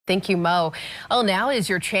Thank you, Mo. Well, now is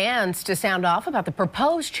your chance to sound off about the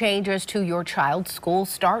proposed changes to your child's school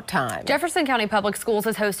start time. Jefferson County Public Schools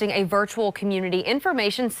is hosting a virtual community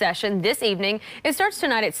information session this evening. It starts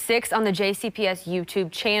tonight at 6 on the JCPS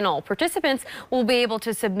YouTube channel. Participants will be able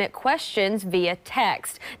to submit questions via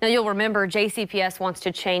text. Now, you'll remember JCPS wants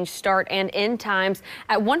to change start and end times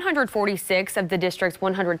at 146 of the district's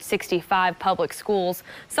 165 public schools.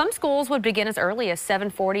 Some schools would begin as early as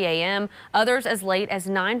 7:40 a.m., others as late as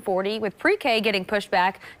 9:40, with pre-K getting pushed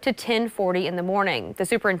back to 10:40 in the morning. The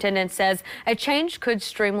superintendent says a change could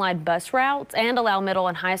streamline bus routes and allow middle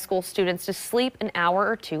and high school students to sleep an hour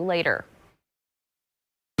or two later.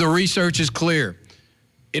 The research is clear.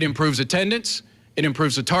 It improves attendance, it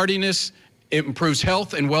improves the tardiness, it improves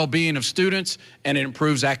health and well-being of students, and it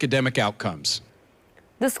improves academic outcomes.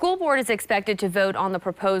 The school board is expected to vote on the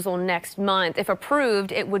proposal next month. If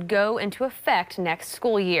approved, it would go into effect next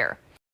school year.